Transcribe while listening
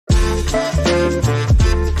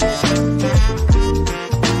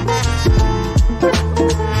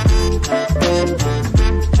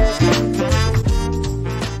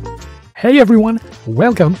Hey everyone,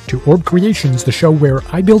 welcome to Orb Creations, the show where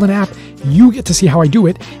I build an app, you get to see how I do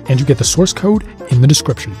it, and you get the source code in the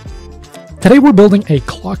description. Today we're building a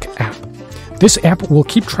clock app. This app will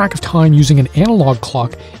keep track of time using an analog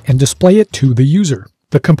clock and display it to the user.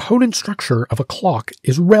 The component structure of a clock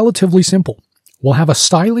is relatively simple. We'll have a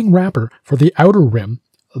styling wrapper for the outer rim,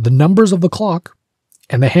 the numbers of the clock,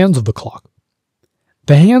 and the hands of the clock.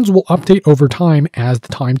 The hands will update over time as the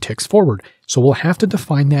time ticks forward, so we'll have to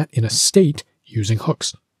define that in a state using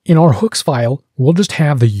hooks. In our hooks file, we'll just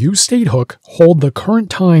have the useState hook hold the current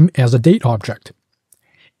time as a date object.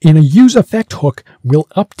 In a useEffect hook, we'll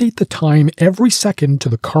update the time every second to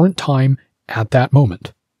the current time at that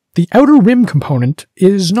moment. The OuterRim component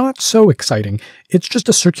is not so exciting, it's just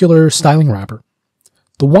a circular styling wrapper.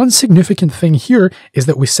 The one significant thing here is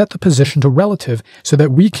that we set the position to relative so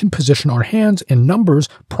that we can position our hands and numbers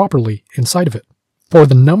properly inside of it. For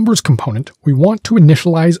the numbers component, we want to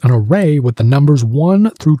initialize an array with the numbers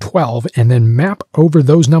 1 through 12 and then map over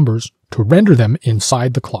those numbers to render them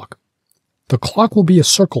inside the clock. The clock will be a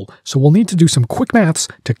circle, so we'll need to do some quick maths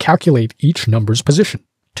to calculate each number's position.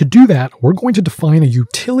 To do that, we're going to define a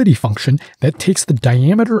utility function that takes the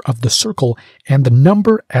diameter of the circle and the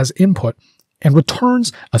number as input and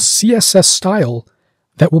returns a CSS style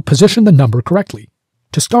that will position the number correctly.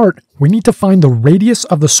 To start, we need to find the radius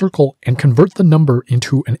of the circle and convert the number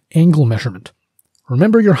into an angle measurement.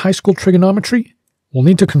 Remember your high school trigonometry? We'll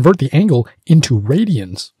need to convert the angle into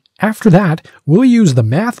radians. After that, we'll use the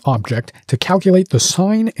math object to calculate the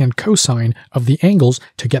sine and cosine of the angles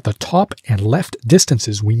to get the top and left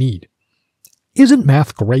distances we need. Isn't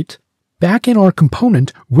math great? Back in our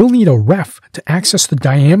component, we'll need a ref to access the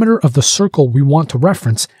diameter of the circle we want to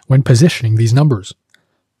reference when positioning these numbers.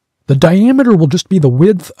 The diameter will just be the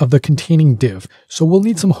width of the containing div, so we'll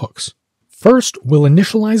need some hooks. First, we'll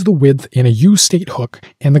initialize the width in a useState hook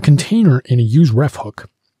and the container in a useRef hook.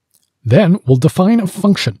 Then we'll define a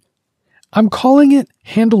function. I'm calling it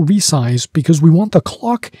handleResize because we want the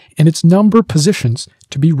clock and its number positions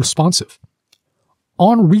to be responsive.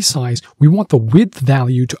 On resize, we want the width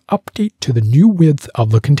value to update to the new width of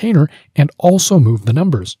the container and also move the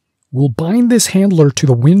numbers. We'll bind this handler to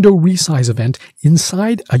the window resize event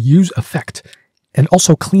inside a useEffect and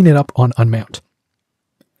also clean it up on unmount.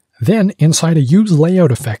 Then, inside a useLayout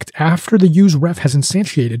effect, after the useRef has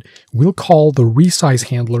instantiated, we'll call the resize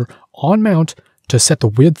handler onMount to set the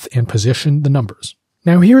width and position the numbers.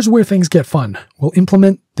 Now here's where things get fun. We'll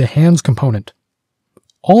implement the hands component.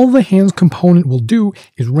 All the hands component will do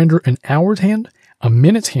is render an hours hand, a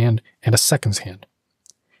minutes hand, and a seconds hand.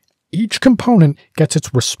 Each component gets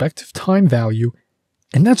its respective time value,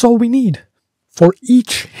 and that's all we need. For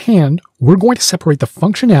each hand, we're going to separate the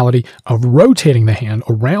functionality of rotating the hand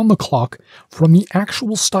around the clock from the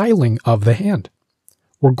actual styling of the hand.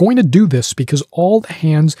 We're going to do this because all the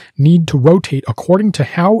hands need to rotate according to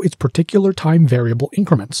how its particular time variable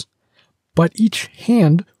increments. But each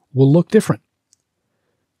hand will look different.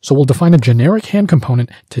 So we'll define a generic hand component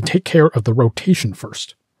to take care of the rotation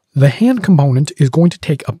first. The hand component is going to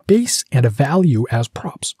take a base and a value as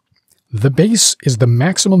props. The base is the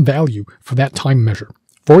maximum value for that time measure.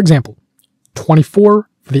 For example, 24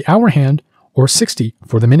 for the hour hand or 60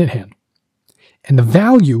 for the minute hand. And the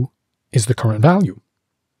value is the current value.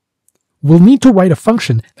 We'll need to write a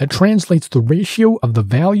function that translates the ratio of the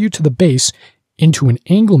value to the base into an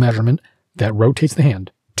angle measurement that rotates the hand.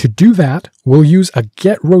 To do that, we'll use a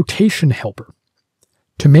getRotation helper.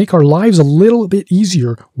 To make our lives a little bit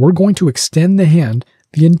easier, we're going to extend the hand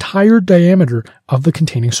the entire diameter of the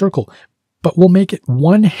containing circle, but we'll make it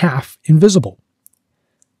 1/2 invisible.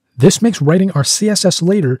 This makes writing our CSS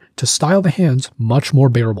later to style the hands much more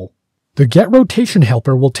bearable. The getRotation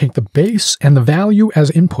helper will take the base and the value as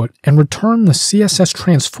input and return the CSS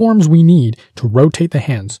transforms we need to rotate the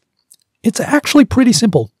hands. It's actually pretty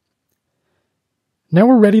simple. Now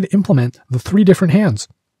we're ready to implement the 3 different hands.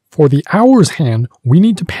 For the hours hand, we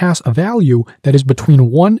need to pass a value that is between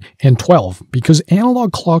 1 and 12 because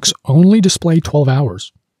analog clocks only display 12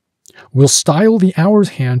 hours. We'll style the hours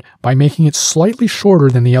hand by making it slightly shorter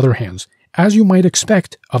than the other hands, as you might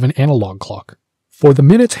expect of an analog clock. For the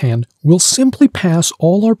minutes hand, we'll simply pass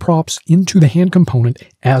all our props into the hand component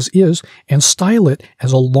as is and style it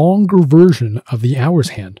as a longer version of the hours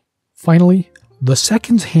hand. Finally, the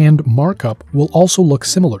seconds hand markup will also look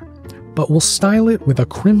similar, but we'll style it with a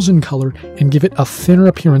crimson color and give it a thinner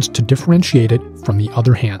appearance to differentiate it from the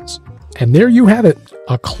other hands. And there you have it,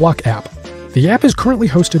 a clock app. The app is currently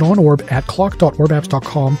hosted on Orb at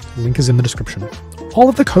clock.orbapps.com, link is in the description. All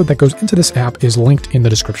of the code that goes into this app is linked in the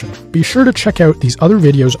description. Be sure to check out these other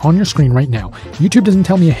videos on your screen right now. YouTube doesn't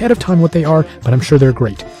tell me ahead of time what they are, but I'm sure they're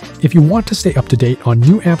great. If you want to stay up to date on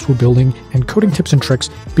new apps we're building and coding tips and tricks,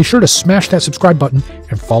 be sure to smash that subscribe button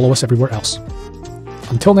and follow us everywhere else.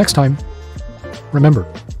 Until next time, remember,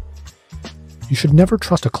 you should never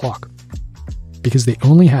trust a clock because they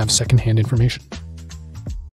only have secondhand information.